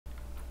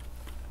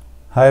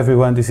Hi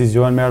everyone, this is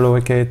Johan Merlo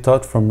aka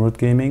Todd from Root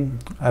Gaming.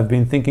 I've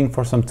been thinking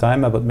for some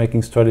time about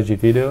making strategy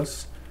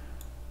videos.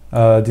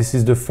 This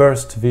is the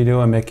first video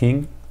I'm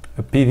making,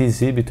 a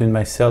PvZ between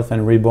myself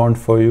and Reborn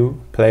for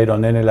You, played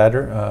on any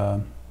ladder,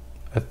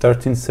 a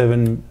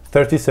 37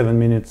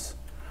 minutes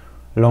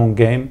long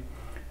game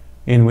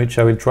in which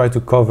I will try to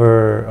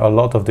cover a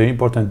lot of the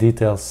important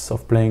details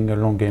of playing a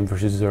long game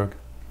versus Zerg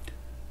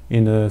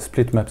in a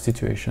split map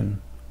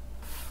situation.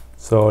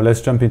 So let's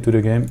jump into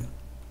the game.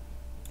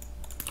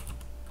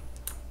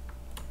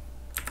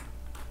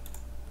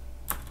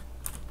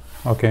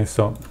 Okay,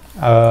 so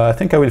I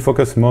think I will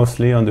focus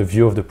mostly on the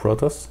view of the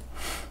Protoss.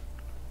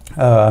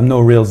 I'm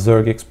no real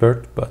Zerg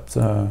expert, but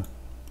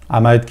I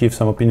might give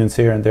some opinions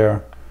here and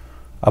there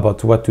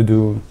about what to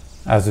do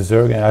as a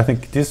Zerg, and I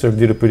think this Zerg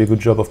did a pretty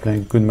good job of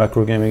playing good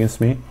macro game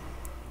against me.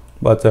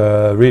 But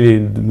really,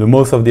 the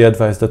most of the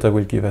advice that I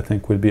will give, I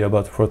think, will be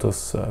about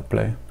Protoss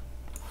play.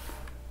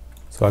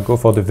 So I go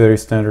for the very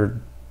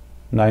standard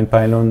 9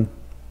 pylon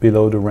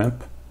below the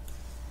ramp.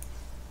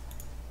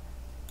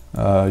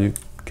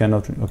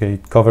 Okay,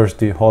 it covers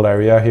the whole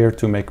area here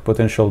to make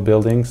potential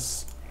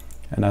buildings,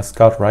 and I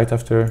scout right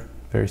after,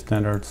 very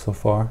standard so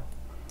far.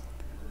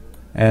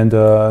 And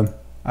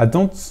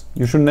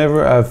you should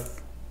never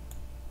have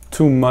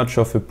too much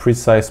of a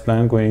precise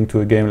plan going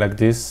into a game like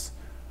this,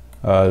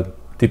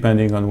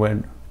 depending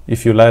on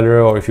if you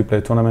ladder or if you play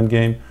a tournament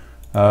game.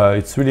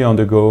 It's really on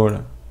the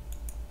go.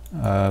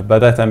 By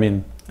that I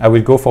mean, I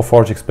will go for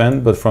Forge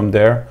Expand, but from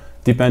there,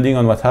 depending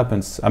on what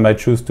happens, I might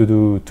choose to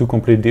do two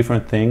completely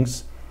different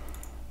things.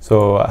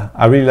 So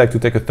I really like to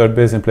take a third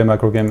base and play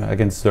macro game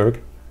against Zerg,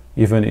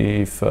 even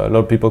if a lot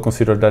of people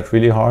consider that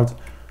really hard.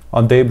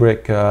 On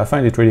Daybreak, I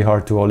find it really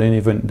hard to all in,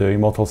 even the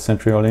Immortal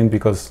Sentry all in,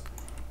 because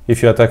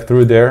if you attack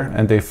through there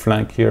and they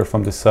flank here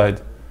from the side,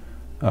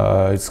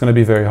 it's going to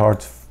be very hard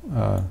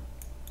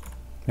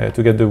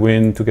to get the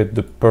win, to get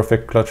the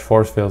perfect clutch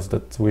force fails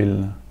that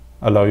will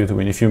allow you to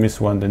win. If you miss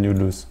one, then you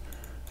lose.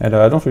 And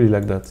I don't really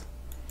like that.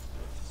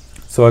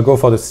 So I go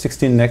for the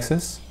 16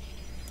 Nexus.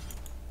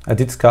 I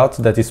did scout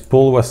that his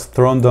pull was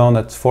thrown down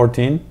at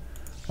 14.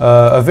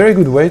 A very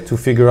good way to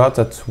figure out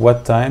at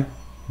what time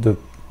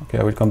okay,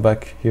 I will come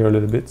back here a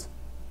little bit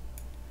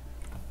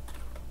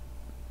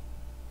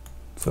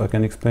so I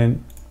can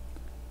explain.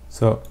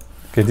 So,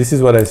 okay, this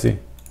is what I see.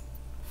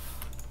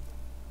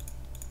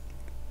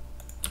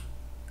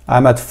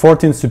 I'm at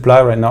 14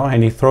 supply right now,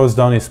 and he throws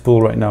down his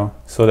pull right now.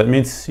 So that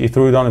means he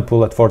threw down a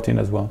pull at 14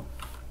 as well.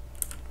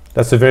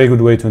 That's a very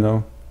good way to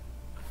know.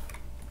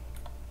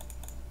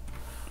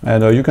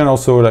 And you can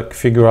also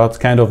figure out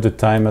kind of the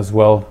time as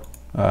well.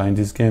 In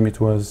this game it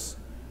was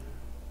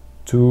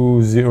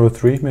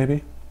 2:03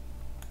 maybe.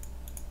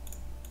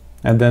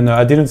 And then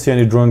I didn't see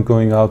any drone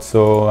going out,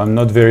 so I'm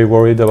not very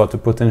worried about the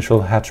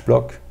potential hatch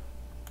block.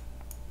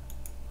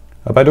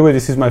 By the way,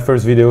 this is my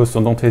first video,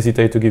 so don't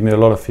hesitate to give me a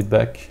lot of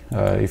feedback.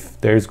 If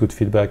there is good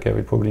feedback, I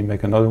will probably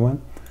make another one.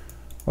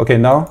 Okay,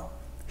 now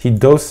he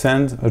does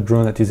send a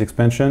drone at his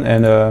expansion,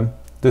 and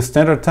the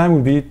standard time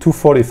would be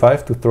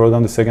 2:45 to throw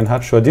down the second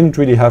hatch, so I didn't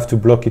really have to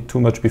block it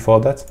too much before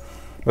that.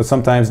 But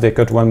sometimes they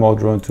cut one more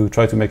drone to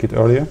try to make it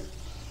earlier.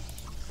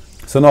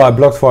 So now I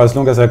blocked for as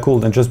long as I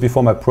could, and just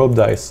before my probe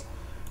dies,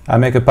 I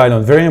make a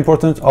pylon. Very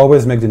important,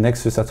 always make the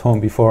Nexus at home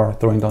before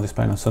throwing down this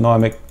pylon. So now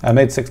I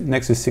made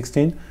Nexus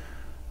 16.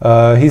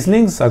 His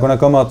links are gonna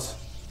come out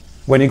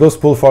when he goes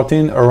pull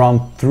 14 around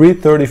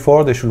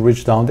 3:34. They should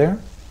reach down there.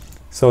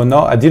 So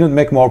now I didn't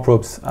make more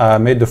probes. I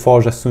made the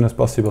forge as soon as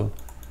possible.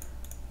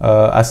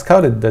 I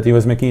scouted that he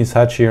was making his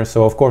hatch here,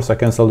 so of course I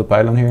canceled the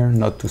pylon here,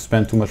 not to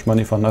spend too much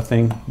money for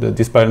nothing.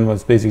 This pylon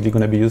was basically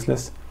going to be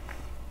useless.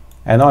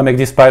 And now I make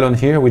this pylon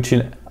here, which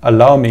will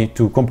allow me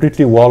to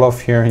completely wall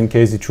off here in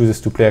case he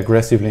chooses to play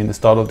aggressively in the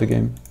start of the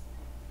game.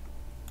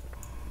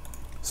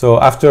 So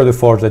after the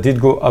forge, I did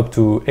go up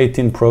to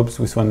 18 probes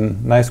with one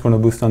nice chrono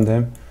boost on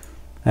them.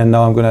 And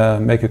now I'm going to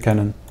make a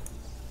cannon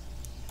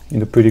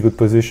in a pretty good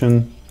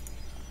position,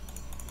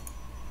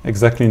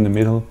 exactly in the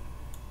middle.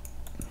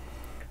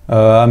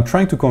 I'm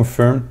trying to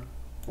confirm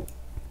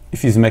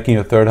if he's making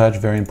a third hatch,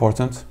 very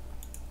important.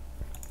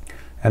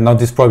 And now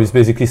this probe is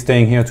basically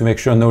staying here to make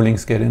sure no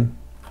links get in.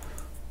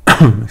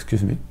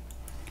 Excuse me.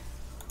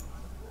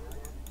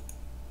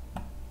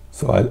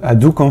 So I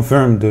do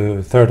confirm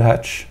the third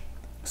hatch.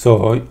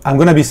 So I'm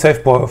going to be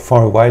safe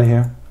for a while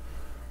here.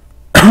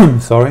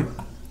 Sorry.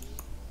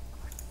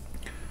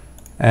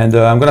 And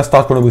I'm going to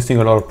start chrono boosting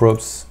a lot of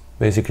probes,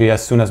 basically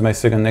as soon as my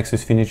second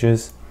Nexus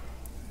finishes.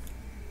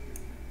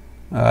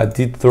 I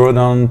did throw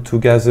down 2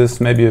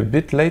 gases maybe a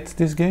bit late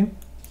this game.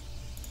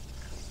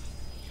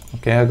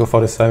 Okay, I go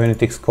for the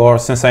cybernetics core.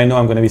 Since I know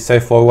I'm going to be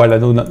safe for a while, I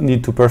do not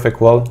need to perfect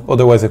wall.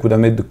 Otherwise I could have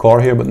made the core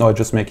here, but no, I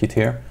just make it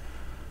here.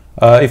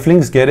 If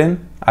links get in,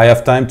 I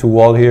have time to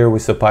wall here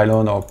with a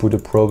pylon or put a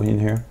probe in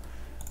here,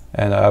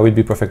 and I will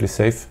be perfectly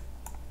safe.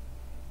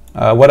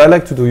 What I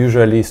like to do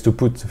usually is to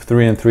put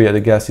 3 and 3 at the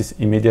gases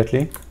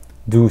immediately.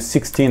 Do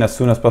 16 as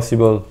soon as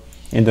possible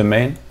in the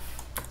main.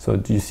 So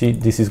you see,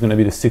 this is going to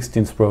be the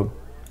 16th probe.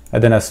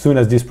 And then as soon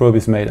as this probe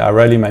is made, I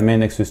rally my main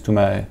Nexus to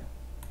my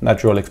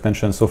natural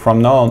expansion. So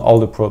from now on, all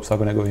the probes are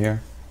going to go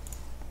here.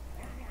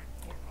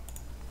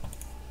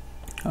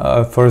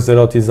 First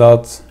Zealot is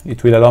out.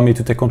 It will allow me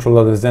to take control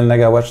of the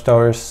Zenlaga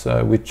watchtowers,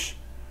 which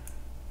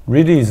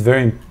really is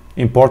very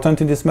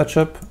important in this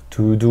matchup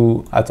to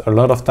do at a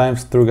lot of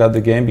times throughout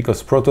the game,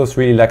 because Protoss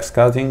really lacks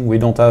scouting. We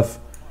don't have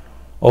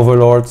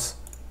overlords.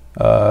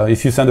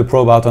 If you send a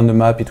probe out on the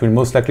map, it will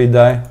most likely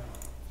die.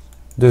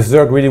 The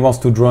Zerg really wants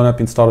to drone up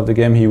in start of the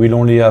game. He will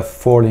only have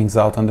 4 links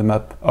out on the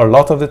map a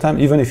lot of the time.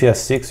 Even if he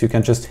has 6, you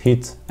can just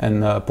hit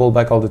and pull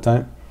back all the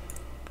time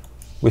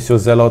with your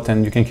Zealot,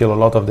 and you can kill a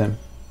lot of them.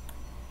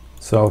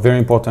 So very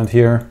important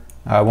here.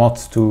 I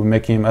want to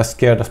make him as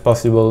scared as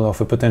possible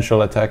of a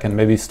potential attack and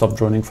maybe stop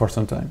droning for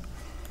some time.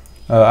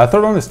 I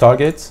throw down the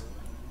Stargate,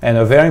 and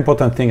a very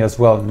important thing as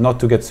well, not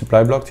to get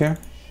supply blocked here.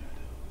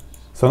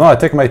 So now I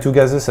take my 2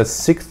 gases at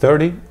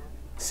 6:30.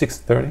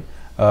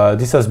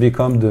 This has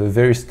become the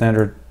very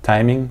standard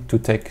timing to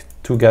take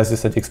 2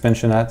 gases at the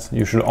expansion at.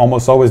 You should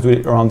almost always do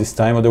it around this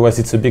time, otherwise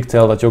it's a big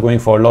tell that you're going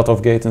for a lot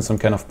of gates and some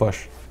kind of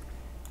push.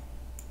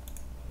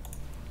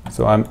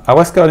 So I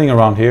was scouting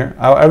around here.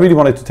 I really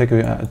wanted to take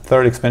a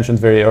 3rd expansion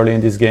very early in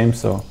this game,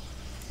 so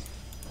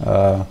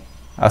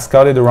I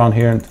scouted around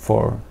here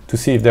to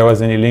see if there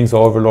was any links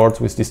or overlords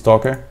with this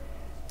Stalker,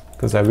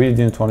 because I really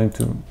didn't want him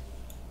to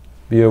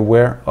be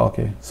aware.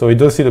 Okay, so he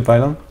does see the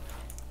pylon.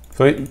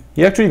 So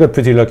he actually got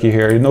pretty lucky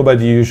here.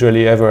 Nobody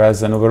usually ever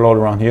has an overlord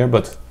around here,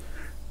 but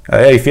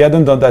if he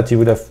hadn't done that, he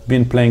would have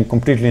been playing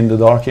completely in the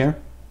dark here.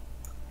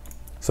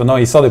 So now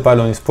he saw the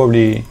pylon. He's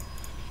probably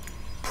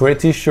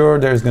pretty sure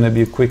there's going to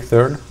be a quick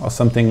 3rd or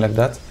something like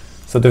that.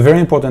 So the very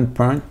important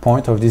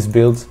point of this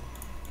build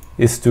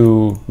is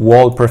to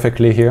wall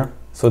perfectly here,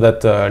 so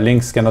that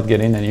links cannot get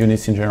in, and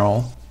units in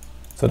general,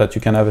 so that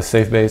you can have a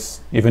safe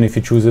base even if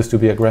he chooses to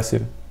be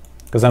aggressive.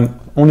 Because I'm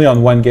only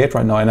on 1 gate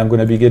right now, and I'm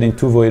going to be getting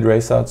 2 Void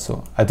Rays out.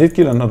 So I did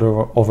kill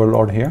another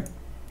overlord here.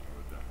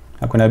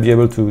 I'm going to be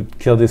able to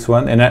kill this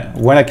one, and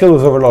when I kill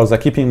those overlords, I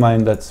keep in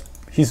mind that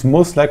he's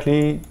most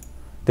likely,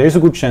 there is a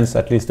good chance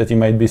at least that he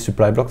might be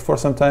supply blocked for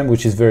some time,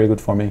 which is very good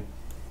for me.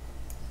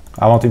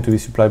 I want him to be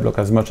supply blocked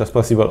as much as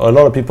possible. A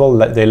lot of people,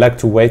 they like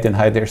to wait and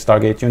hide their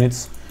Stargate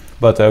units,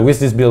 but with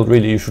this build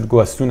really you should go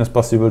as soon as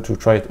possible to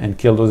try and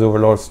kill those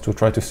overlords, to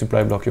try to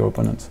supply block your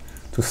opponent,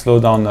 to slow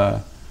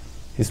down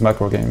his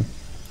macro game.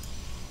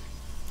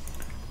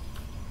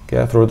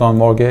 Okay, I throw down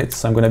more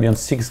gates. I'm going to be on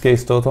 6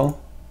 gates total.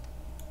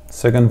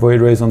 2nd Void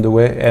Ray is on the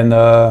way, and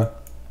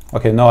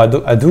okay, now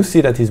I do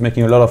see that he's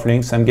making a lot of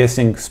links. I'm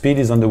guessing speed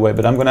is on the way,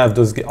 but I'm going to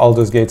have all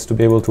those gates to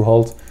be able to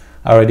hold.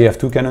 I already have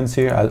 2 cannons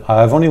here.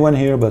 I have only 1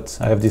 here, but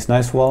I have this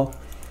nice wall.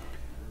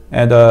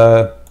 And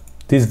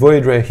this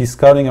Void Ray, he's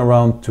scouting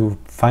around to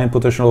find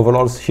potential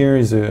overlords. Here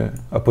is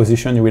a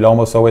position you will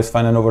almost always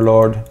find an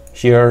overlord.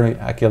 Here,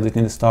 I killed it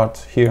in the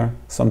start. Here,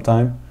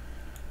 sometime.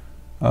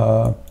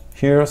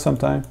 Here,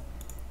 sometime.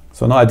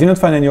 So now I didn't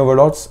find any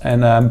overlords,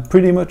 and I'm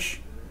pretty much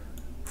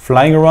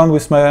flying around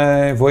with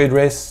my Void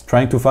Rays,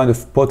 trying to find a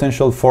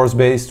potential force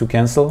base to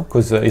cancel,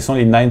 because it's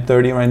only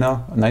 9:30 right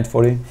now,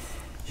 9:40.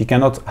 He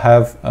cannot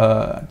have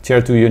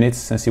tier 2 units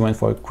since he went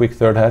for a quick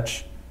 3rd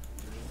hatch.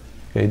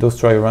 Okay, he does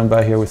try to run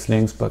by here with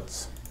slings,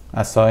 but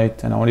I saw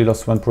it and I only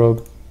lost 1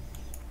 probe.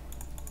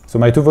 So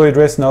my 2 Void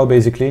Rays now,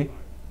 basically,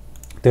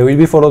 they will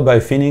be followed by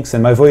Phoenix,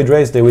 and my Void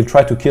Rays, they will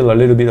try to kill a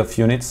little bit of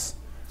units.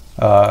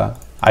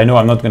 I know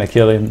I'm not going to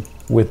kill him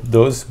with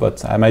those,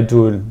 but I might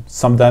do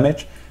some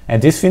damage.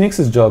 And this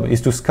Phoenix's job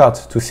is to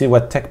scout, to see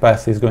what tech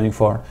path he's going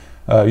for.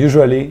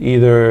 Usually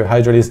either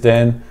Hydralisk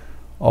Den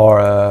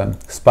or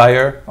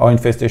Spire or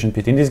Infestation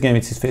Pit. In this game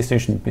it's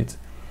Infestation Pit.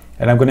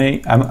 And I'm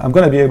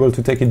gonna be able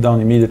to take it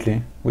down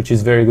immediately, which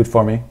is very good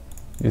for me.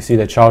 You see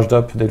they charged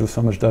up, they do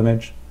so much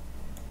damage.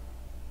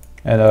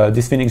 And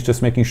this Phoenix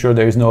just making sure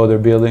there is no other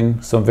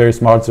building. Some very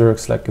smart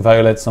Zergs like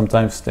Violet,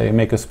 sometimes they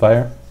make a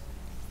Spire.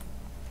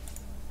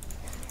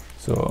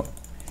 So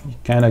he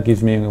kind of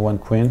gives me 1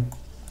 Queen.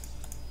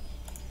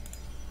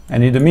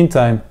 And in the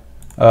meantime,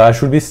 I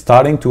should be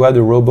starting to add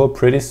a Robo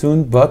pretty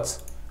soon, but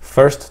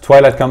first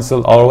Twilight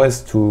Council always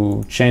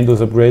to chain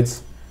those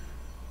upgrades.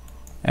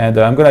 And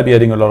I'm going to be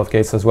adding a lot of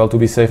gates as well to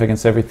be safe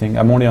against everything.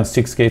 I'm only on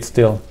 6 gates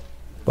still,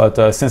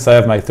 but since I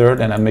have my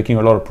 3rd and I'm making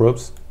a lot of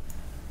probes,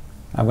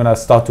 I'm going to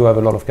start to have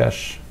a lot of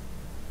cash.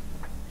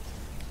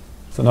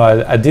 So now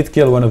I did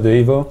kill one of the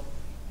Evo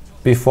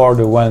before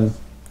the 1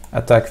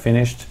 attack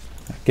finished.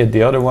 Get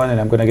the other one, and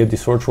I'm going to get the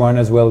Sorch one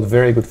as well.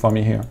 Very good for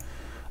me here.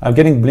 I'm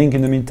getting Blink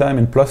in the meantime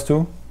and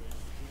 +2.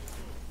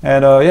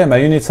 And yeah, my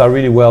units are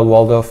really well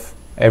walled off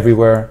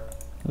everywhere.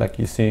 Like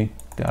you see,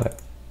 they are like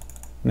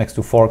next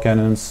to 4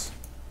 cannons.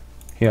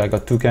 Here I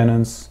got 2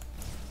 cannons.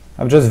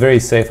 I'm just very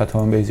safe at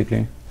home,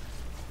 basically.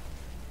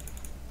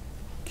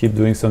 Keep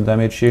doing some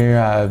damage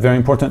here. Very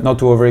important not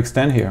to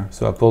overextend here,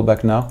 so I pull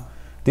back now.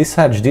 This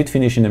hatch did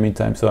finish in the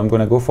meantime, so I'm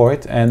gonna go for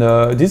it. And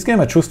this game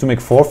I chose to make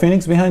 4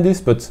 Phoenix behind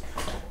this, but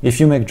if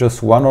you make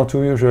just 1 or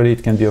 2, usually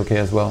it can be okay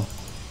as well.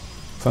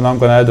 So now I'm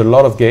gonna add a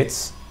lot of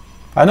gates.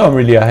 I know I'm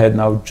really ahead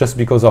now just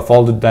because of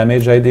all the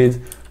damage I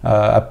did.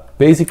 I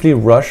basically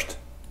rushed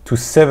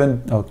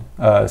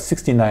to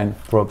 69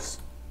 probes.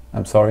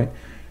 I'm sorry.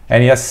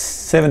 And he has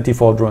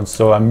 74 drones,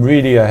 so I'm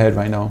really ahead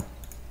right now.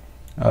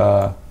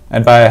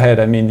 And by ahead,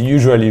 I mean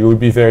usually you would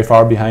be very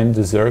far behind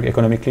the Zerg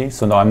economically.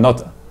 So no, I'm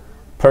not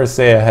per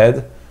se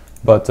ahead,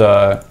 but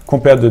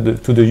compared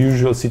to the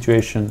usual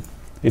situation,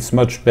 it's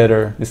much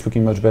better. It's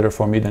looking much better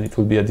for me than it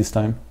will be at this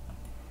time.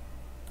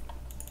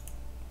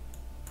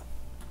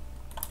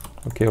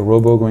 Okay,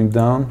 Robo going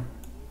down.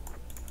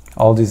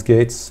 All these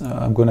gates.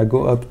 I'm gonna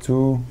go up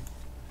to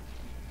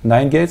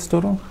 9 gates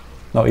total.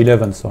 No,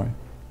 11. Sorry.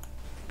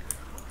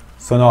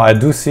 So now I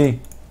do see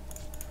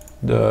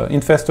the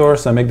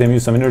infestors. I make them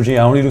use some energy.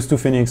 I only lose 2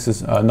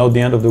 phoenixes. Not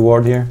the end of the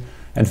ward here.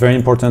 And very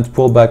important,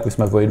 pull back with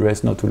my void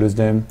race not to lose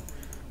them.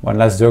 One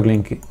last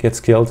Zergling gets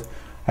killed.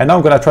 And now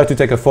I'm gonna try to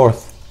take a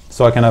 4th,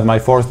 so I can have my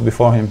 4th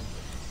before him.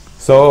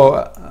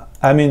 So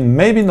I mean,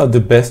 maybe not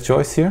the best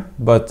choice here,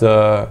 but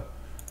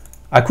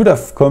I could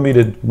have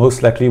committed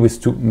most likely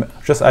with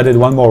just added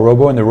 1 more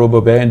Robo and a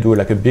Robo Bay and do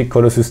like a big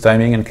Colossus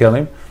timing and kill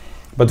him.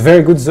 But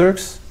very good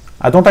Zergs.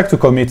 I don't like to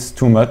commit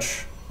too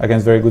much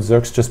against very good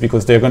Zergs just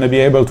because they're going to be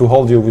able to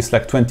hold you with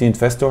like 20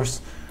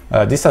 infestors.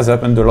 This has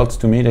happened a lot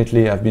to me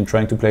lately. I've been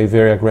trying to play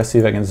very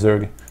aggressive against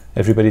Zerg.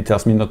 Everybody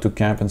tells me not to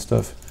camp and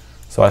stuff.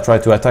 So I try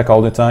to attack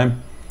all the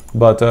time.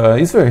 But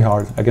it's very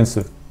hard against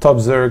the top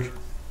Zerg.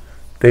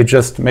 They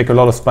just make a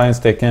lot of spines,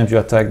 they camp, you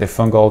attack, they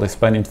fungal, they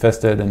spine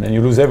infested, and then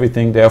you lose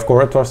everything. They have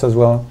corruptors as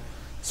well.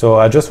 So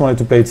I just wanted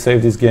to play it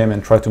safe this game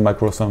and try to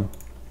macro some.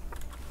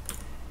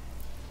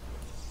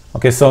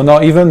 Okay, so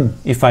now even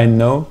if I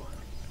know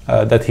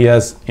that he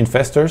has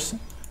infestors,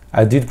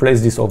 I did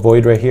place this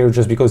void right here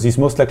just because he's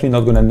most likely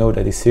not going to know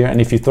that he's here. And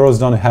if he throws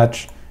down a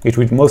hatch, it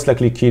will most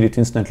likely kill it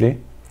instantly,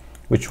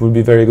 which will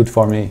be very good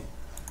for me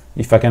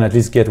if I can at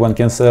least get 1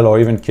 cancel or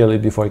even kill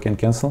it before he can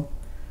cancel.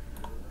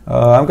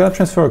 I'm going to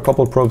transfer a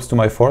couple probes to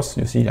my force.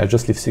 You see, I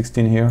just leave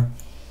 16 here.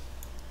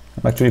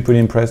 I'm actually pretty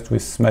impressed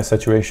with my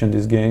saturation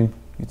this game.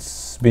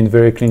 It's been a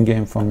very clean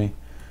game for me.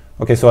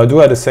 Okay, so I do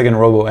add a second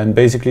Robo, and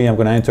basically I'm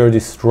going to enter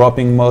this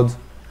dropping mode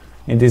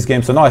in this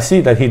game. So now I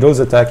see that he does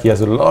attack. He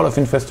has a lot of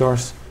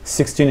infestors,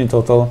 16 in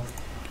total.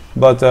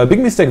 But a big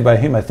mistake by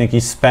him, I think. He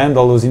spammed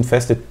all those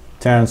infested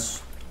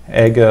Terran's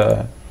egg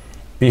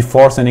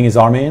before sending his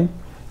army in.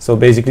 So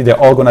basically they're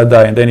all going to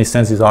die, and then he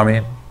sends his army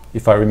in,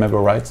 if I remember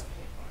right.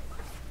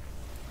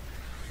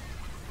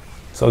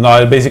 So now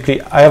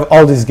I have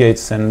all these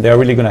gates, and they're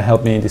really going to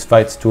help me in this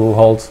fight to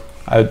hold.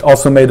 I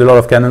also made a lot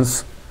of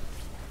cannons,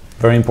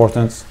 very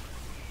important.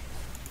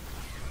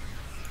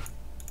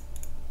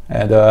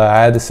 And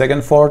I had a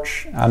second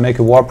forge. I make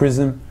a war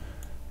prism,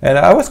 and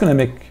I was going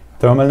to make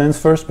thermal lens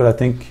first, but I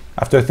think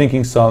after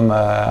thinking some,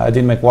 I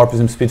didn't make war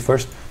prism speed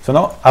first. So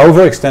now I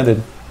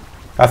overextended.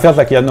 I felt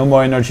like he had no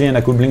more energy, and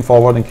I could blink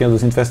forward and kill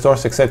those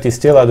infestors. Except he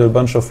still had a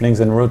bunch of lings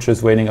and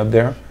roaches waiting up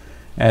there,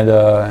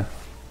 and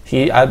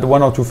he had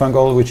 1 or 2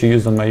 fungal which he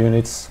used on my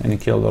units, and he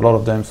killed a lot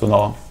of them. So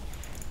now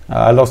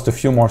I lost a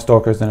few more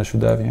stalkers than I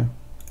should have here.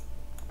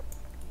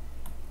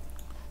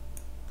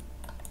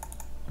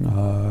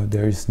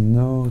 There is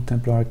no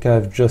Templar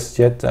Archive just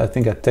yet. I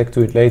think I take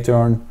to it later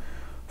on.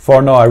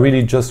 For now, I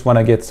really just want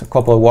to get a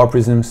couple of war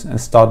prisms and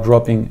start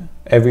dropping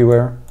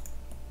everywhere.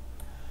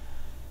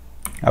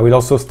 I will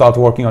also start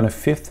working on a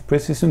 5th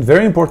precision.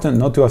 Very important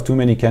not to have too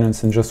many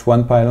cannons and just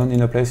 1 pylon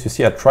in a place. You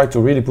see, I try to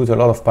really put a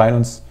lot of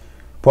pylons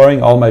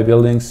pouring all my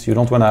buildings. You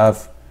don't want to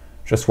have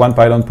just 1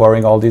 pylon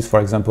pouring all these. For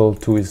example,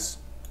 2 is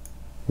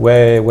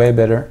way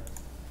better.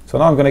 So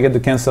now I'm going to get the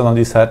cancel on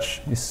this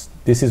hatch.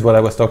 This is what I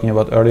was talking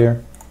about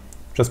earlier,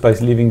 just by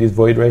leaving this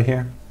void right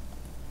here.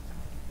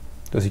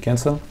 Does he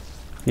cancel?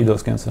 He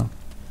does cancel.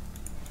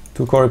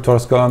 2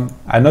 corruptors come.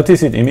 I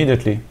notice it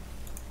immediately,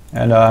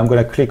 and I'm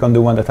going to click on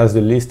the one that has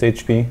the least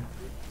HP,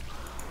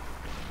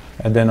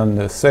 and then on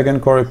the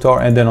second corruptor,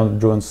 and then on the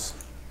drones.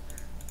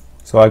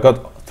 So I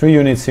got 3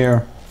 units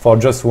here for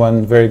just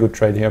 1 very good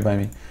trade here by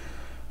me.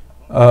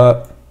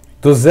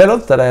 Those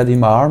zealots that I had in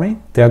my army,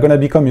 they are going to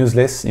become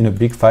useless in a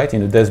big fight,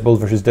 in a Death Bolt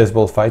versus Death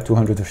Bolt fight,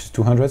 200 versus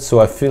 200, so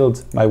I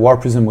filled my War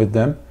Prism with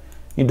them.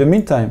 In the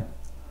meantime,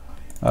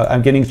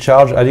 I'm getting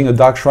charged, adding a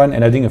Dark Shrine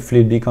and adding a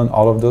Fleet Beacon,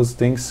 all of those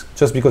things,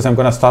 just because I'm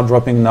going to start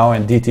dropping now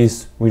and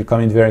DTs will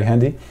come in very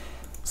handy.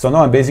 So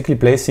now I'm basically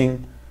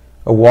placing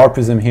a War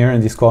Prism here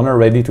in this corner,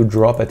 ready to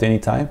drop at any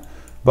time.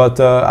 But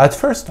at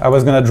first I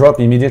was going to drop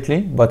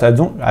immediately, but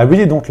I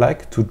really don't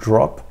like to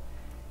drop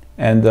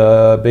and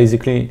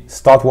basically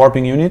start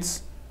warping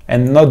units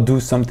and not do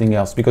something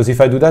else, because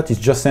if I do that, it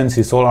just sends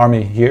his whole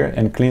army here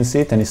and cleans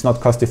it, and it's not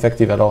cost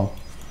effective at all.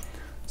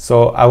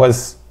 So I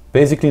was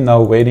basically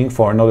now waiting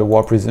for another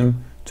War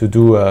Prism to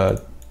do a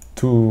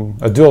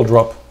dual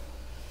drop.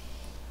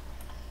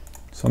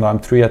 So now I'm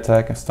 3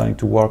 attack. I'm starting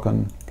to work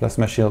on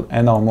Plasma Shield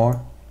and Armor.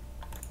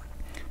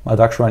 My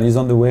Dark Shrine is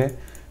on the way,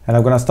 and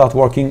I'm gonna start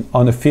working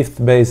on a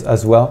 5th base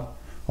as well.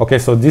 Okay,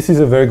 so this is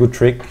a very good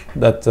trick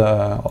that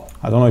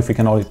I don't know if we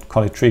can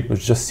call it trick, but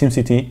it's just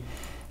SimCity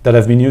that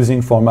I've been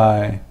using for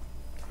my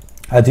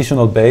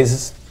additional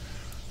bases.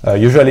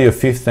 Usually a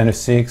 5th and a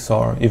 6th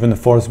or even a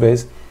 4th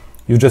base.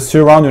 you just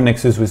surround your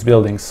nexus with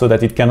buildings so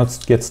that it cannot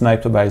get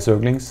sniped by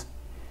zerglings.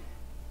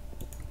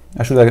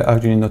 I should have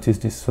actually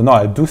noticed this. So now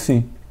I do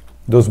see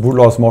those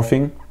broodlords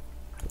morphing.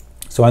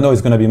 So I know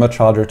it's going to be much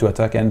harder to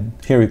attack. And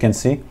here you can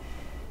see,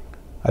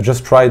 I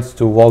just tried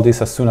to wall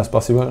this as soon as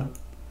possible.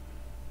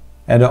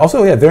 And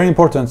also, yeah, very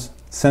important,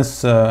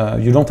 since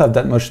you don't have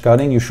that much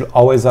scouting, you should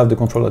always have the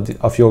control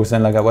of your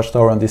Xenlaga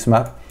watchtower on this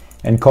map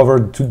and cover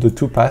the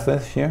two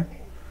paths here.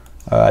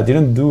 I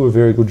didn't do a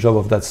very good job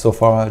of that so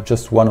far,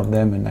 just one of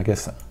them, and I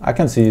guess I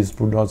can see his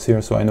broodlords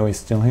here, so I know he's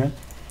still here.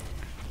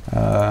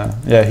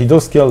 Yeah, he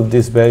does kill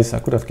this base. I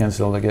could have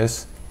cancelled, I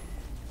guess.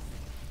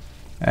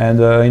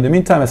 And in the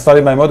meantime, I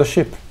started my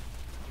mothership.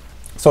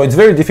 So it's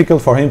very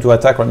difficult for him to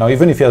attack right now,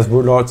 even if he has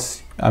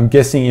broodlords. I'm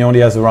guessing he only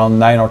has around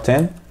 9 or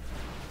 10.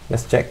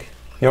 Let's check.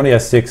 He only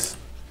has 6.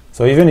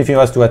 So even if he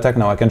has to attack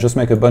now, I can just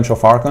make a bunch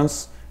of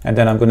Archons, and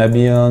then I'm gonna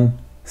be on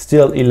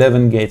still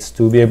 11 gates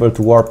to be able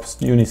to warp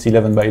units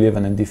 11 by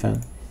 11 and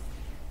defend.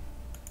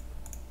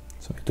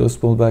 So it does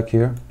pull back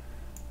here.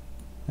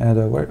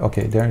 And where?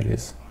 Okay, there it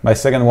is. My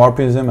second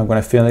warpism, I'm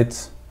gonna fill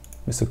it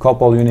with a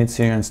couple units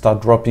here and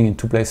start dropping in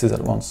 2 places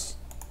at once.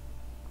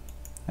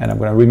 And I'm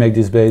gonna remake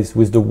this base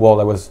with the wall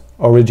I was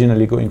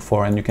originally going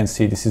for, and you can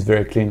see this is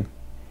very clean.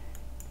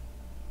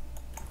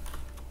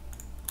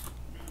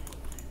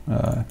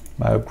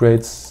 My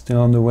upgrades still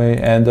on the way,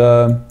 and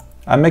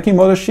I'm making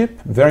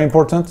mothership, very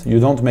important. You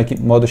don't make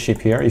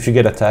mothership here if you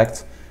get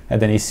attacked and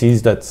then he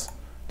sees that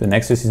the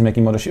Nexus is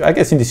making mothership. I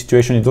guess in this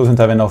situation it doesn't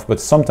have enough, but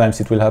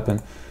sometimes it will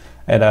happen.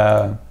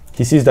 And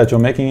he sees that you're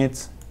making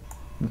it,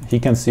 he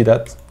can see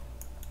that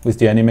with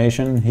the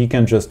animation. He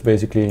can just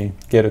basically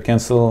get a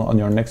cancel on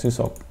your Nexus,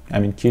 or I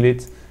mean kill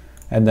it.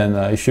 And then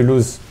if you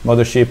lose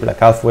mothership like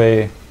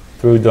halfway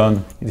through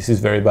done, this is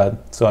very bad.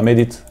 So I made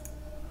it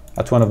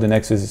at one of the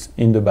Nexuses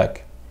in the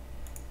back.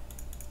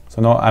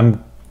 So now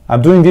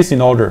I'm doing this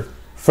in order.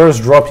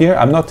 First drop here,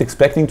 I'm not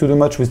expecting to do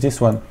much with this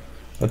one.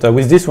 But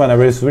with this one I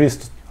was really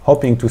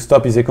hoping to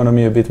stop his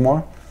economy a bit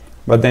more.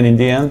 But then in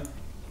the end,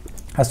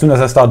 as soon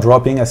as I start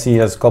dropping, I see he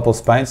has a couple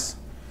spines.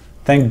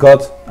 Thank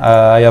God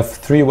I have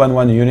 3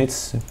 1-1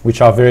 units,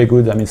 which are very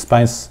good. I mean,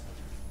 spines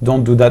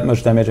don't do that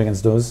much damage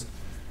against those.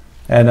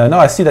 And now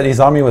I see that his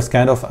army was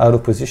kind of out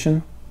of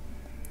position.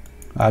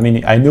 I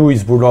mean, I knew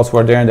his broodlords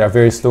were there and they're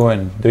very slow,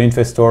 and the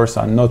infestors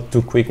are not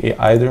too quick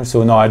either.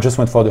 So now I just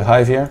went for the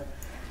hive here,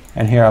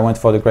 and here I went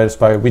for the great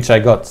spire, which I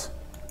got.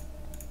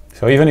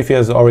 So even if he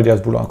already has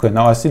broodlords, okay,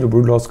 now I see the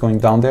broodlords going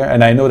down there,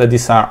 and I know that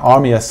this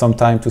army has some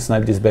time to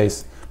snipe this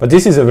base. But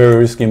this is a very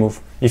risky move.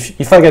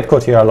 If I get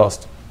caught here, I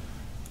lost.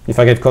 If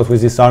I get caught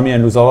with this army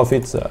and lose all of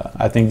it,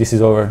 I think this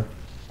is over.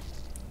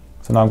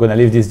 So now I'm going to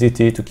leave this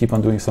DT to keep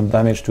on doing some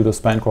damage to those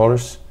spine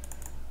crawlers.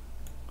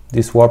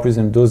 This War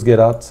Prism does get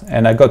out,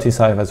 and I got his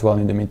hive as well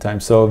in the meantime.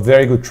 So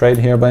very good trade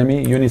here by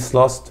me. Units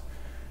lost.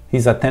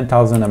 He's at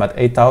 10,000, I'm at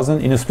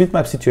 8,000. In a split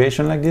map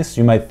situation like this,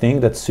 you might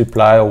think that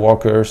supply or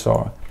workers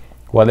or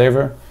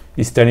whatever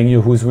is telling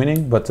you who's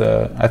winning, but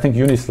I think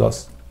units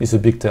lost is a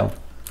big tell.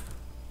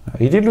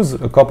 He did lose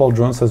a couple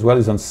drones as well.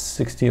 He's on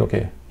 60.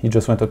 Okay, he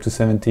just went up to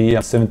 70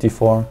 and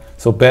 74.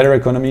 So better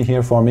economy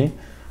here for me.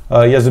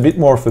 He has a bit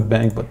more of a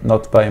bank, but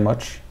not by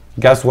much.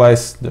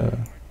 Gas-wise,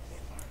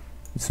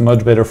 it's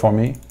much better for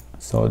me.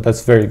 So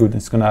that's very good.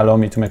 It's going to allow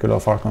me to make a lot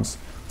of Archons.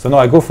 So now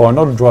I go for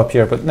another drop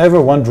here, but never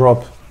one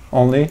drop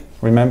only,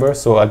 remember?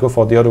 So I go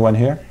for the other one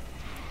here.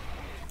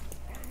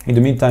 In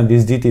the meantime,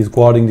 this DT is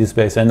guarding this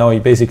base, and now he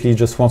basically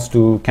just wants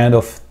to kind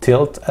of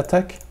tilt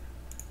attack.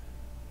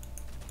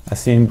 I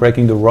see him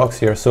breaking the rocks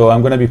here, so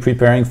I'm going to be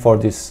preparing for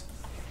this.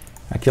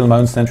 I killed my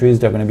own sentries,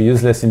 they're going to be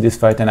useless in this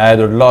fight, and I add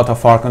a lot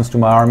of Archons to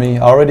my army.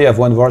 I already have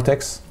 1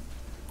 Vortex.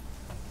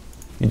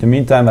 In the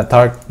meantime, I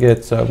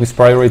target with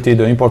priority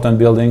the important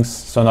buildings,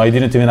 so now I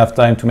didn't even have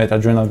time to make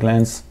adrenal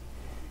glands,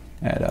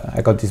 and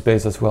I got this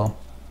base as well.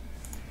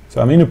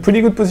 So I'm in a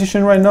pretty good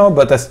position right now,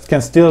 but I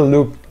can still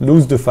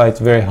lose the fight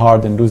very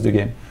hard and lose the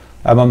game.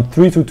 I'm on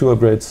 3-2-2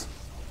 upgrades.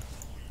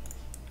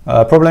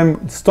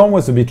 Problem, Storm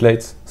was a bit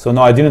late, so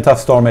no, I didn't have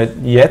Storm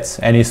yet,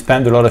 and he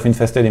spammed a lot of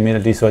infested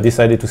immediately, so I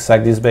decided to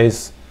sack this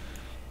base.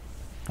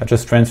 I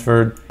just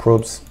transferred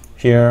probes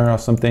here or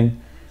something.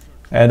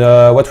 And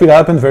what will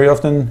happen very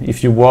often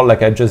if you wall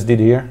like I just did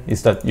here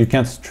is that you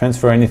can't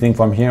transfer anything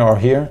from here or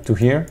here to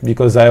here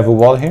because I have a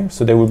wall here,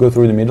 so they will go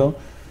through the middle.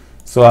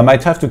 So I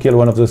might have to kill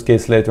one of those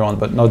gates later on,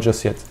 but not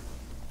just yet.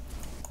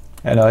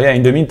 And yeah,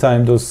 in the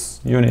meantime, those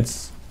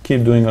units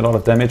keep doing a lot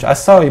of damage. I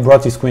saw he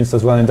brought his queens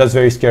as well, and that's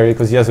very scary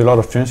because he has a lot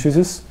of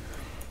transfuses.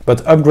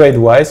 But upgrade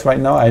wise right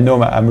now, I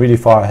know I'm really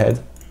far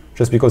ahead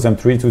just because I'm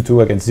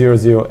 3-2-2 against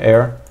 0-0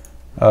 air.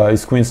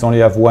 His queens only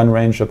have 1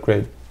 range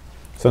upgrade.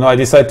 So now I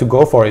decide to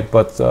go for it,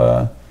 but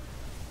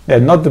yeah,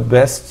 not the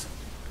best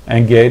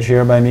engage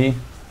here by me.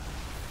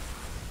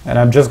 And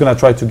I'm just gonna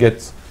try to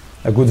get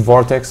a good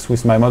vortex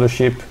with my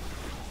mothership.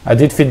 I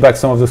did feed back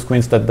some of those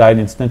queens that died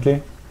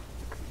instantly.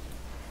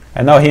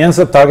 And now he ends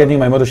up targeting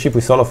my mothership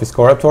with all of his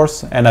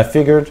corruptors, and I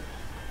figured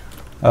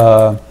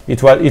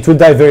it would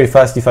die very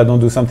fast if I don't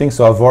do something,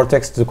 so I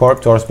vortexed the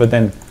corruptors, but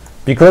then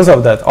because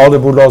of that, all the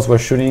Broodlords were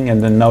shooting,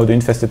 and then now the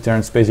infested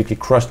Terrans basically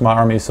crushed my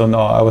army. So no,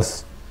 I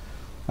was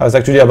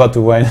actually about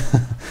to win.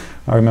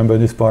 I remember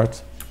this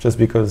part, just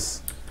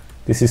because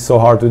this is so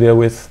hard to deal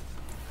with.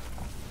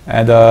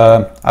 And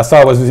I saw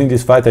I was losing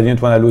this fight. I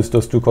didn't want to lose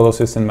those 2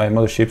 Colossus and my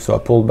mothership, so I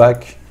pulled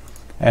back.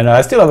 And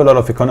I still have a lot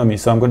of economy,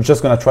 so I'm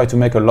just going to try to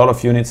make a lot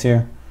of units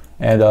here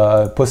and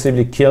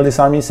possibly kill this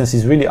army, since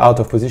he's really out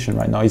of position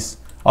right now. He's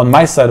on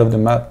my side of the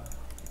map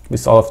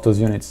with all of those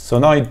units. So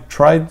now he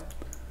tried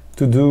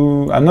to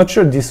do... I'm not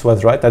sure this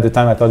was right. At the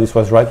time I thought this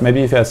was right.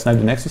 Maybe if he had sniped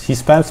the Nexus. He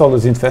spams all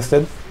those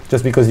infested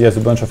just because he has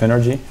a bunch of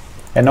energy.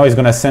 And now he's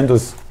going to send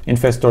those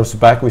infestors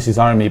back with his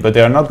army, but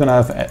they are not going to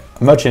have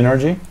much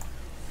energy.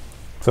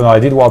 So now I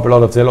did warp a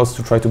lot of Zealots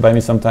to try to buy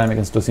me some time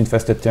against those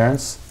infested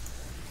Terrans.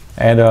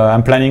 And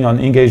I'm planning on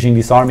engaging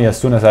this army as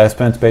soon as I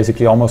spent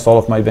basically almost all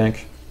of my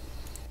bank.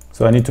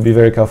 So I need to be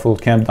very careful,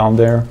 camp down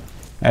there.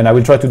 And I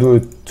will try to do a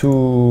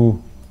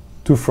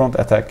two-pronged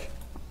attack.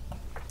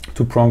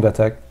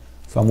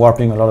 So I'm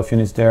warping a lot of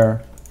units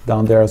there,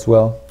 down there as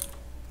well.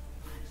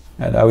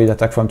 And I will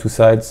attack from 2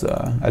 sides.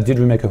 I did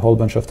remake a whole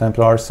bunch of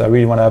Templars. I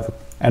really want to have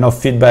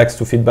enough feedbacks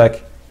to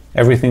feedback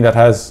everything that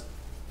has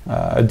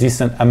a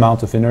decent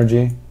amount of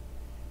energy.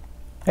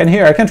 And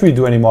here I can't really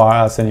do any more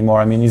else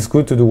anymore. I mean, it's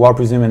good to do War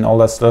Prism and all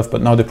that stuff,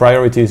 but now the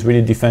priority is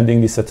really defending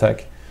this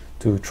attack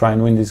to try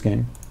and win this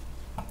game.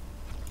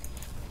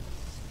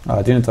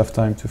 I didn't have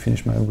time to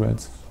finish my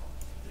upgrades.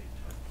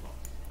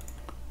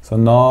 So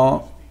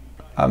now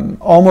I'm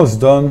almost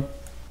done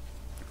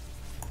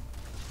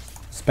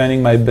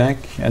spending my bank,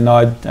 and now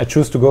I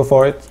choose to go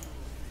for it.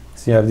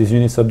 See, I have these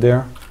units up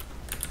there.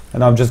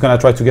 And I'm just gonna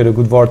try to get a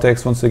good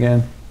Vortex once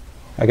again.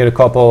 I get a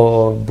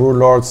couple of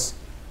Broodlords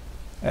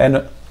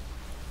and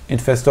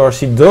Infestor.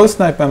 She does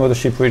snipe my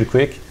mothership really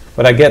quick,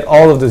 but I get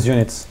all of those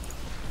units.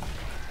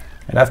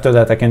 And after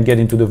that I can get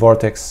into the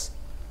Vortex.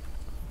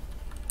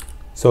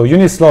 So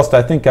units lost,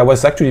 I think I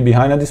was actually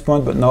behind at this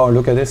point, but now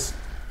look at this.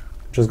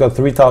 Just got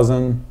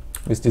 3000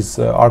 with this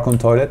Archon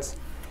toilet.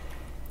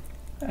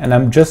 And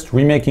I'm just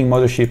remaking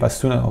mothership as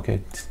soon as...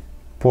 Okay,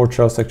 poor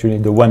choice actually,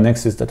 the one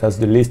Nexus that has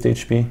the least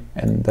HP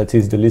and that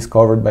is the least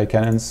covered by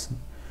cannons.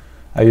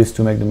 I used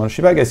to make the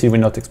mothership. I guess you will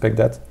not expect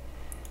that.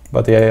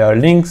 But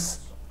links,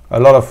 a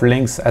lot of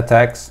links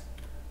attacks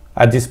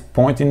at this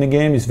point in the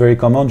game is very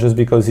common, just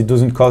because it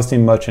doesn't cost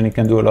him much and it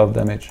can do a lot of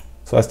damage.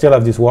 So I still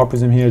have this War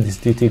Prism here, this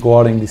DT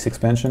guarding this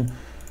expansion.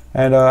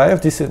 And I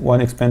have this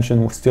one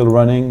expansion still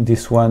running,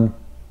 this one,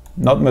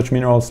 not much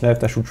minerals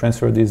left. I should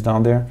transfer this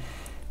down there.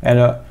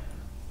 And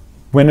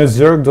when a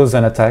Zerg does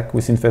an attack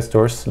with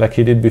Infestors, like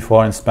he did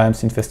before and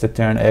spams infested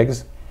Terran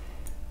eggs,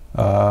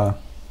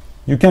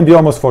 you can be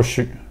almost for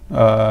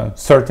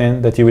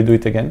certain that he will do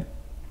it again.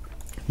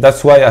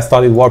 That's why I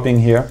started warping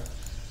here.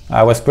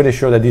 I was pretty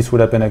sure that this would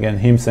happen again,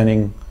 him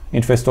sending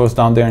Infestors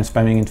down there and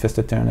spamming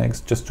infested Terran eggs,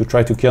 just to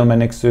try to kill my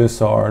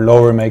Nexus or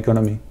lower my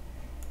economy.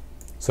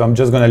 So I'm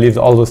just going to leave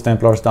all those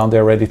Templars down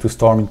there ready to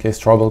storm in case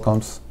trouble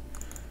comes.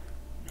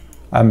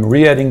 I'm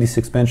re-adding this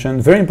expansion.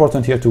 Very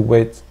important here to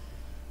wait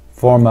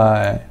for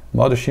my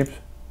mothership.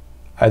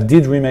 I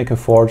did remake a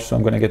forge, so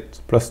I'm going to get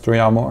 +3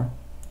 armor.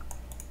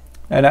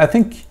 And I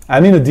think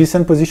I'm in a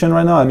decent position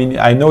right now. I mean,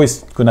 I know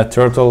it's going to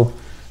turtle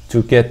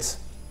to get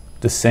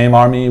the same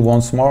army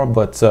once more,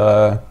 but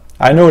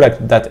I know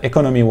that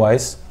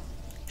economy-wise,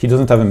 he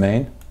doesn't have a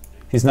main.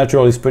 His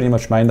natural is pretty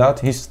much mined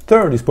out. His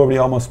third is probably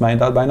almost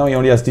mined out by now. He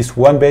only has this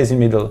one base in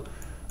middle.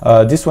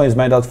 This one is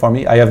mined out for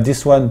me. I have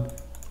this one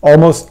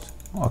almost,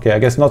 okay, I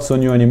guess not so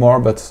new anymore,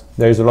 but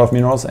there is a lot of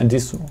minerals. And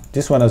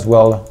this one as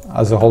well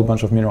has a whole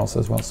bunch of minerals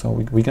as well. So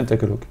we can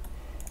take a look.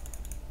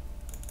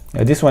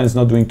 Yeah, this one is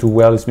not doing too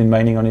well. He's been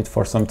mining on it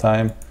for some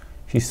time.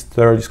 His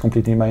third is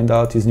completely mined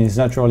out. His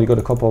naturally got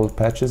a couple of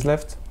patches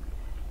left.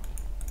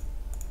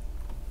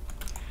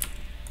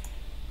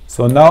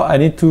 So now I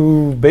need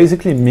to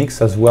basically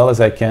mix as well as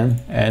I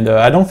can, and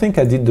I don't think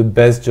I did the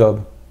best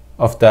job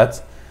of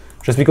that,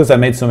 just because I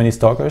made so many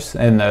stalkers,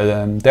 and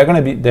they're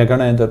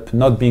gonna end up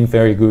not being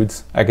very good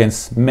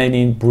against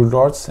many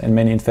Broodlords and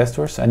many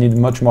Infestors. I need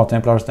much more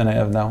Templars than I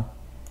have now.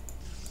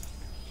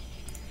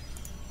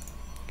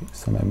 Okay,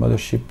 so my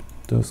mothership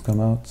does come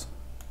out.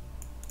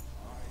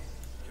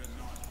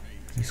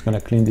 Just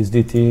gonna clean this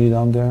DT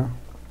down there.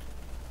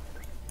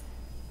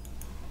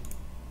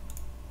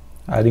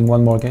 Adding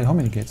one more gate. How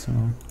many gates?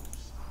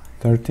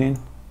 13,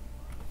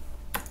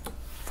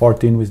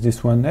 14 with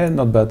this one.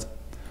 Not bad.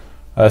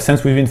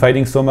 Since we've been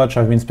fighting so much,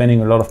 I've been spending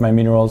a lot of my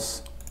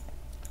minerals,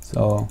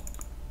 so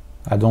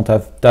I don't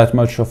have that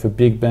much of a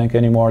big bank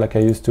anymore like I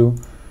used to.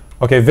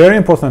 Okay, very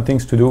important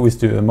things to do with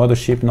the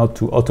mothership, not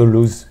to auto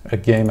lose a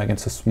game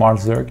against a smart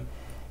Zerg.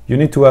 You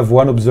need to have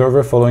one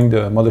observer following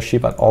the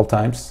mothership at all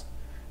times.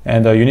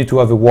 And you need to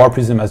have a War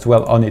Prism as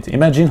well on it.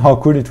 Imagine how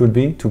cool it would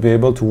be to be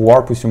able to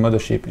warp with your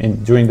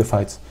mothership during the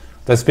fights.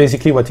 That's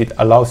basically what it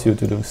allows you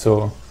to do.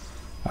 So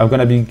I'm going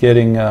to be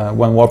getting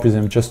one War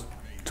Prism just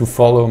to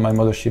follow my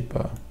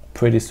mothership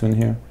pretty soon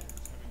here.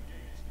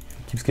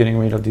 Keeps getting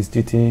rid of this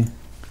DT.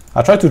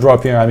 I try to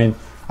drop here. I mean,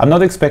 I'm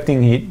not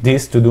expecting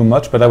this to do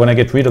much, but I want to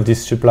get rid of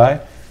this supply.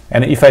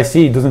 And if I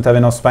see it doesn't have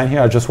enough spine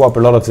here, I just warp a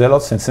lot of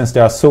zealots, and since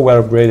they are so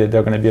well upgraded,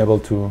 they're going to be able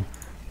to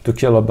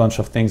kill a bunch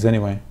of things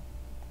anyway.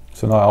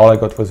 So now all I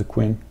got was a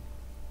queen.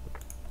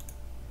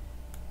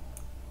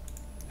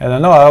 And I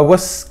know I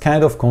was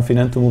kind of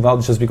confident to move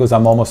out just because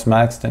I'm almost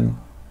maxed, and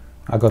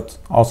I got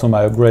also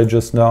my upgrade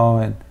just now,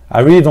 and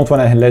I really don't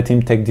want to let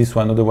him take this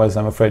one, otherwise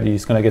I'm afraid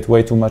he's going to get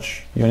way too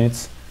much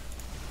units.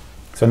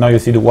 So now you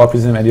see the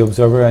warpism and the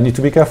observer. I need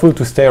to be careful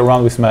to stay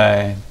around with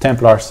my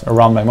Templars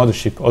around my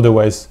mothership,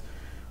 otherwise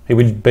he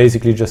will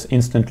basically just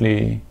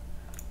instantly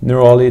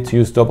neural it,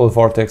 use double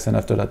vortex, and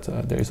after that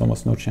there is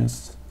almost no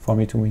chance for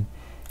me to win.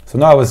 So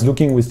now I was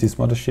looking with this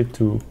mothership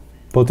to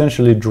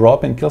potentially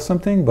drop and kill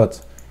something,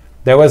 but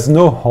there was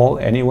no hole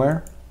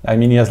anywhere. I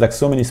mean, he has like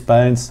so many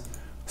spines,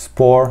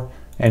 spore,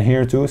 and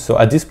here too. So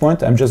at this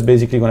point, I'm just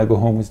basically going to go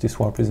home with this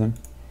warpism,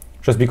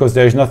 just because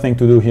there is nothing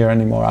to do here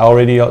anymore. I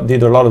already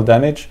did a lot of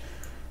damage.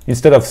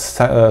 Instead of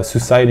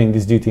suiciding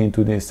this DT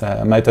into this,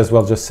 I might as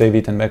well just save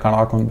it and make an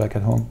Archon back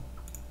at home.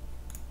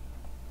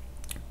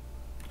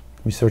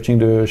 Researching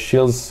the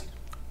shields,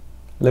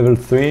 level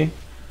 3.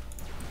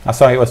 I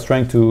saw he was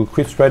trying to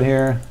creep spread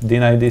here,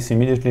 deny this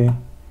immediately.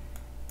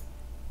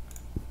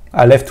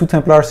 I left 2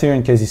 Templars here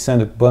in case he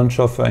sent a bunch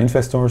of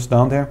infestors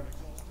down there.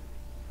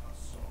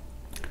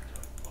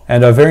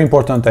 And very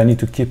important, I need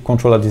to keep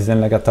control of this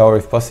Zenlaga tower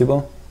if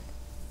possible.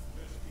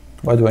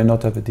 Why do I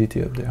not have a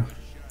DT up there?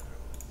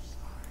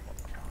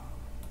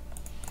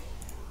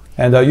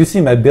 And you see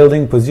my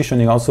building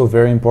positioning also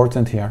very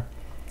important here.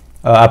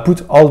 I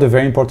put all the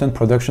very important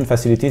production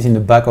facilities in the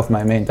back of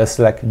my main. That's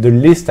like the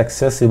least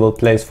accessible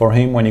place for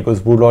him when he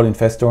goes Broodlord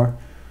Infestor.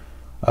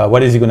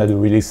 What is he gonna do?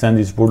 Really send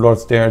his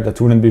Broodlords there?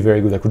 That wouldn't be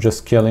very good. I could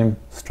just kill him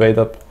straight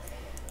up.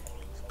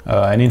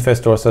 And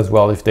Infestors as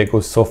well, if they go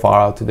so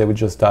far out, they would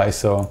just die.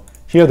 So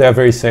here they are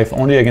very safe,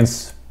 only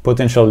against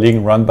potential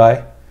League run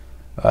by.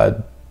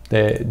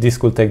 This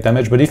could take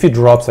damage, but if he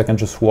drops, I can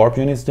just warp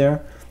units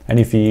there. And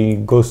if he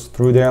goes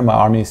through there, my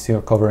army is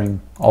here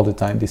covering all the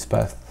time this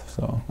path.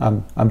 So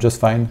I'm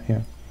just fine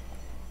here.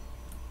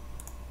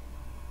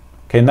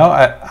 Okay, now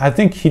I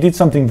think he did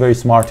something very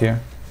smart here.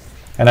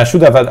 And I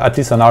should have had at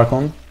least an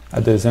Archon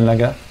at the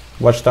Zenlaga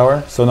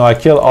watchtower. So now I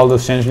kill all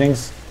those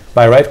changelings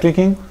by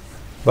right-clicking.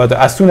 But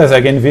as soon as I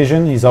gain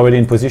vision, he's already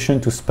in position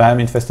to spam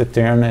Infested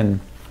Terran and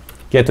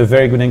get a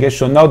very good engage.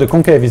 So now the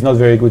concave is not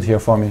very good here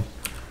for me.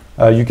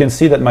 You can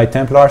see that my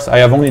Templars, I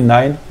have only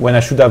 9 when I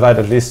should have had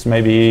at least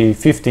maybe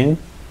 15.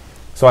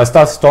 So I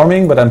start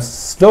storming, but I'm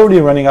slowly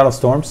running out of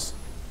storms.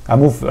 I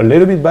move a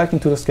little bit back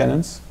into those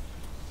cannons.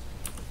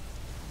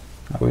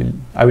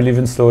 I will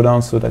even slow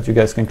down so that you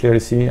guys can clearly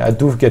see. I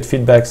do get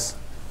feedbacks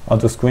on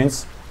those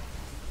queens.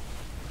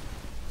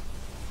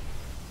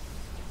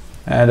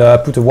 And I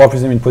put a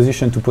warpism in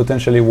position to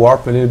potentially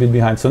warp a little bit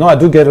behind. So now I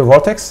do get a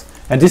vortex,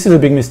 and this is a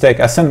big mistake.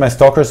 I sent my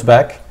stalkers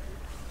back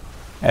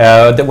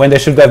when they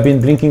should have been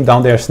blinking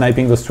down there,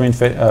 sniping those 3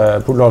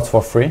 Broodlords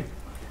for free.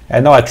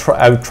 And now I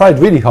tried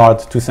really hard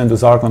to send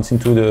those Archons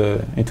into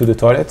the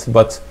toilet,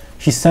 but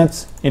he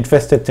sent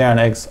Infested Terran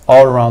eggs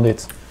all around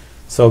it.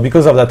 So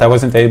because of that, I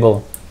wasn't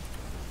able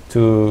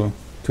to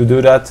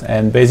do that,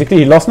 and basically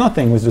he lost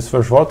nothing with this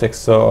first vortex.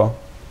 So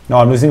now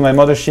I'm losing my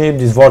mothership.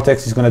 This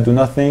vortex is going to do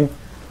nothing,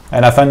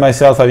 and I find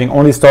myself having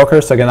only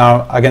stalkers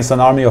against an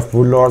army of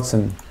Broodlords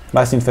and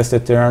mass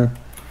Infested Terran.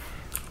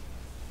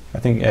 I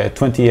think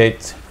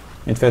 28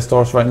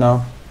 Infestors right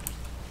now,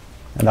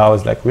 and I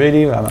was like,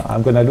 really,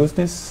 I'm going to lose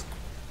this?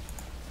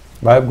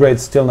 My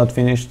upgrade's still not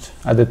finished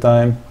at the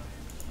time.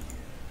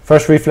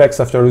 First reflex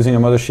after losing a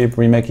mothership,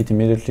 remake it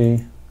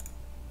immediately.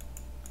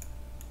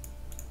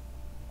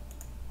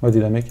 Where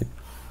did I make it?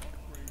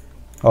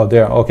 Oh,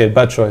 there. Okay,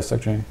 bad choice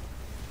actually.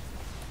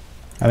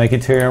 I make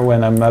it here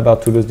when I'm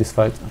about to lose this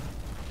fight.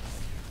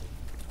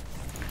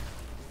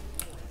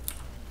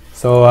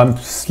 So I'm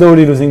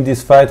slowly losing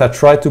this fight. I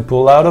tried to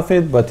pull out of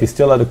it, but he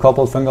still had a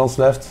couple fungals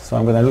left. So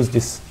I'm gonna lose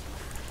this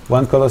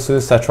one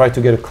Colossus. I tried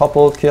to get a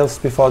couple kills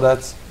before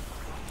that.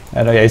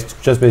 And yeah, it's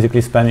just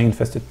basically spamming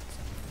Infested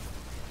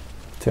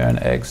Terran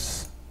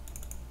eggs.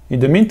 In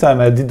the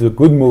meantime, I did a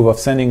good move of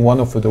sending one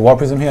of the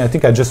warpism here. I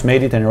think I just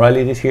made it and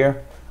rallied it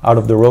here out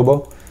of the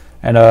robo.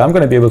 And I'm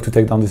gonna be able to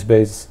take down this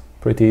base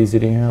pretty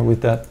easily here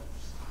with that.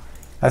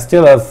 I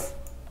still have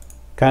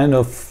kind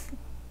of,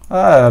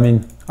 I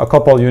mean, a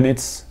couple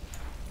units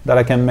that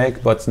I can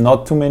make, but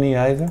not too many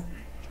either.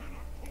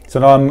 So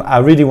now I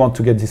really want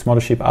to get this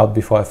mothership out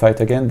before I fight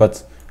again,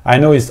 but I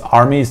know his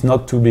army is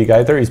not too big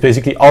either. It's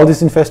basically all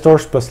these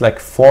Infestors plus like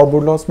 4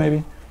 Broodlords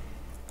maybe.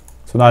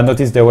 So now I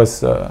noticed there was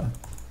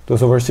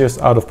those Overseers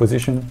out of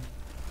position.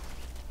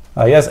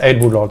 He has 8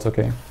 Broodlords,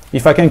 okay.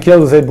 If I can kill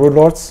those 8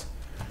 Broodlords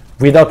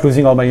without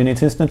losing all my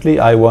units instantly,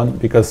 I won,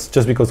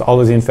 just because all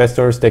those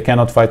Infestors, they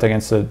cannot fight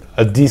against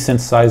a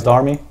decent sized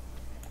army.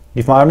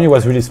 If my army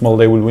was really small,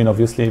 they will win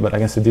obviously, but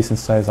against a decent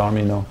sized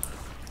army, no.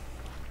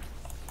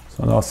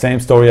 So now same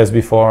story as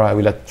before. I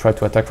will try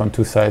to attack from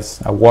 2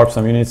 sides. I warp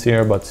some units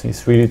here, but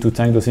it's really to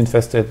tank those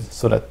infested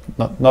so that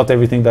not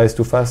everything dies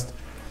too fast.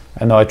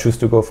 And now I choose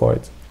to go for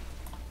it.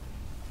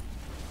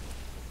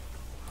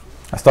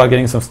 I started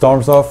getting some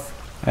storms off,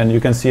 and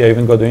you can see I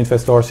even got the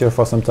infestors here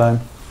for some time,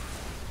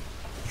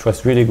 which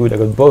was really good. I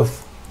got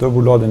both the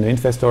Broodlord and the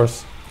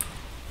infestors,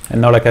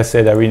 and now, like I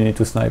said, I really need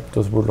to snipe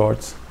those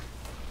Broodlords.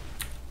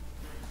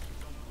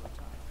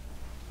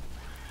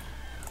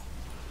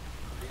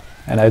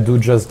 And I do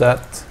just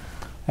that.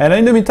 And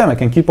in the meantime, I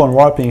can keep on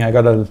warping. I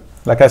got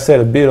like I said,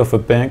 a bit of a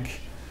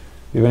bank,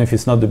 even if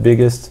it's not the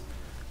biggest.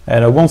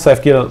 And once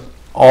I've killed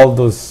all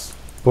those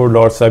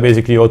Broodlords, I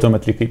basically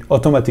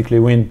automatically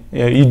win.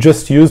 He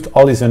just used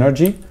all his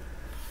energy.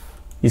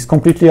 He's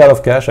completely out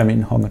of cash. I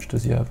mean, how much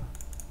does he have?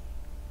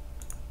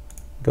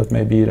 Got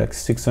maybe like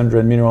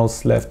 600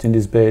 minerals left in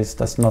this base.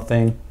 That's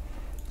nothing.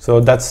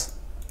 So that's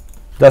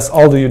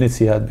all the units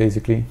he had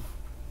basically.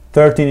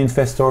 13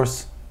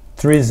 infestors,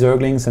 3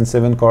 zerglings, and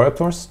 7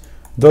 corruptors.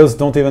 Those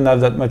don't even have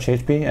that much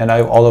HP, and I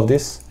have all of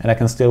this, and I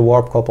can still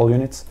warp a couple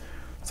units.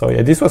 So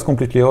yeah, this was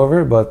completely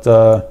over, but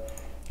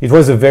it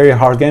was a very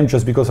hard game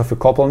just because of a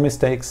couple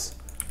mistakes,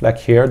 like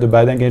here, the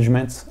bad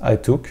engagements I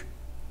took.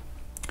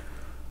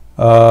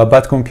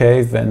 Bad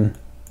concave and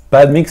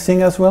bad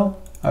mixing as well.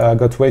 I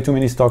got way too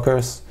many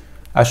stalkers.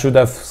 I should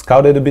have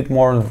scouted a bit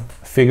more,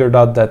 figured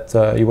out that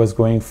he was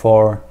going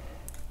for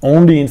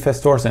only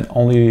infestors and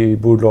only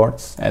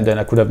Broodlords, and then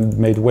I could have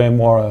made way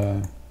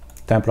more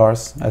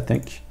Templars, I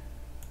think.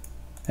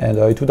 And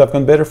it would have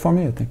gone better for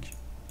me, I think.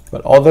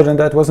 But other than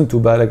that, it wasn't too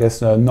bad, I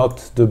guess.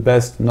 Not the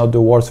best, not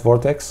the worst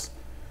Vortex.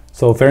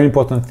 So very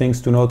important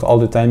things to note, all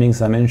the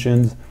timings I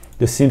mentioned.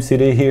 The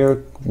SimCity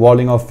here,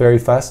 walling off very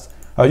fast.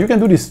 You can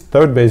do this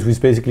third base with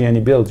basically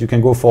any build. You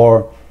can go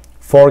for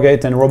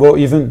 4-gate and Robo,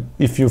 even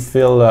if you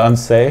feel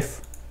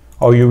unsafe,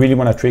 or you really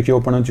want to trick your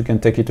opponent, you can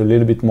take it a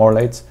little bit more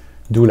late.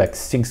 Do like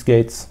 6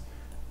 gates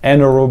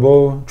and a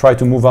Robo, try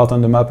to move out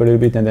on the map a little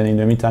bit, and then in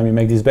the meantime you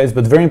make this base.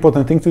 But very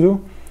important thing to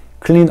do,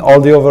 clean all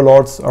the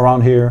overlords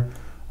around here.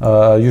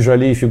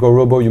 Usually if you go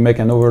Robo, you make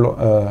an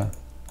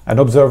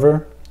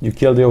observer, you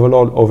kill the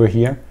overlord over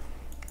here,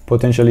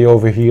 potentially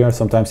over here.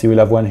 Sometimes you will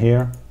have one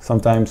here,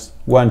 sometimes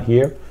one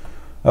here.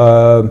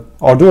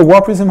 Or do a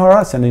War Prism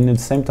harass, and in the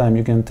same time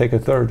you can take a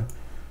third.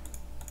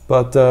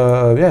 But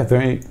yeah,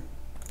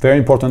 very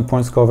important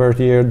points covered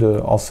here.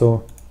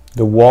 Also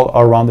the wall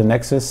around the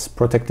Nexus,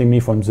 protecting me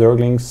from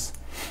Zerglings.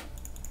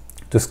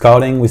 The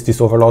scouting with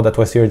this overlord that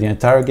was here the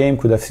entire game,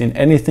 could have seen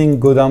anything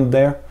go down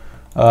there.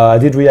 I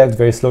did react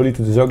very slowly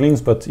to the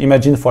Zerglings, but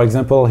imagine, for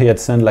example, he had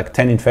sent like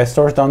 10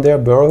 infestors down there,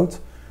 burrowed.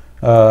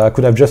 I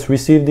could have just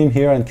received him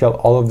here and killed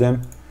all of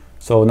them.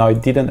 So now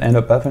it didn't end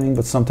up happening,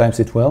 but sometimes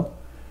it will.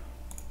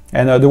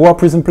 And the War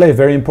Prism play,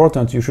 very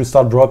important. You should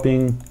start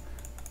dropping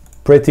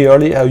pretty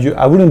early.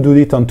 I wouldn't do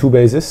it on 2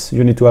 bases.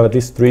 You need to have at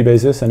least 3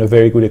 bases and a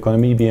very good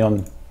economy, be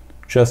on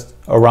just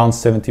around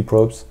 70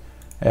 probes.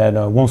 And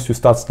once you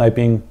start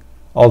sniping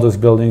all those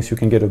buildings, you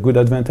can get a good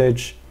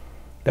advantage.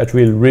 That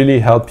will really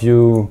help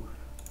you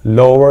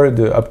lower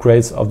the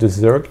upgrades of the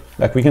Zerg.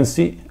 Like we can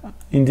see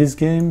in this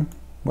game,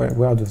 where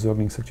are the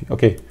Zerglings actually?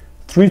 Okay,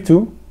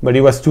 3-2, but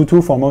it was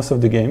 2-2 for most of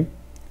the game.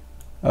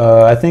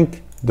 I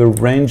think the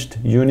ranged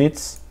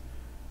units,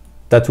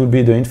 that would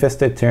be the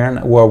infested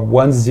Terran, were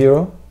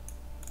 1-0.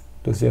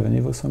 Does he have an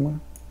Evo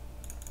somewhere?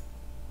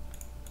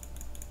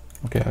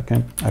 Okay, I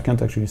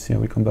can't actually see. I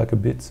will come back a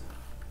bit.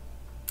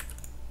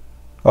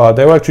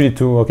 There were actually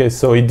 2. Okay,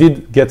 so he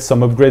did get some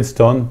upgrades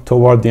done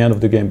toward the end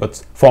of the game,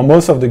 but for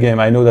most of the game,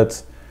 I know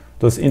that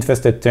those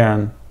infested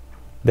Terran,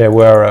 they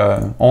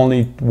were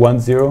only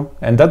 1-0,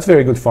 and that's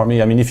very good for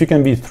me. I mean, if you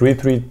can be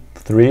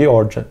 3-3-3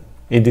 or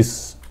in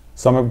this,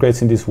 some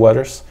upgrades in these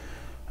waters,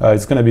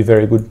 it's going to be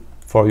very good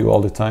for you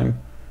all the time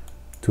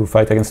to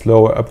fight against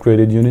lower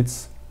upgraded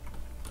units.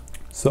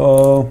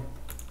 So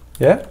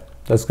yeah,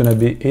 that's going to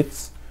be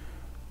it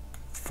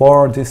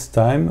for this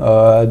time.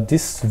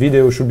 This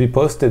video should be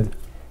posted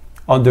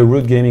on the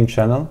Root Gaming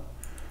channel.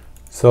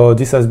 So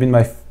this has been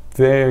my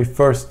very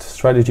first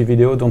strategy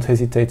video. Don't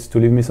hesitate to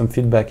leave me some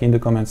feedback in the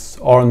comments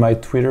or on my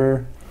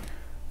Twitter,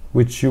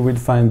 which you will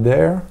find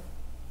there,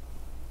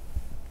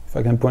 if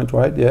I can point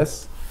right,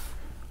 yes,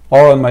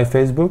 or on my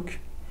Facebook.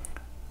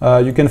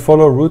 You can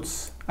follow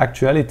Root's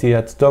actuality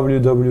at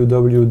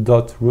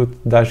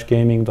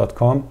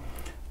www.root-gaming.com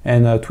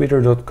and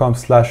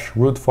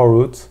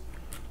twitter.com/root4root.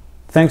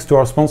 Thanks to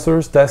our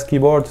sponsors, Das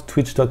Keyboard,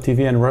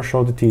 Twitch.tv and Rush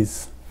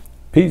Oddities.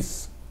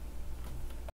 Peace.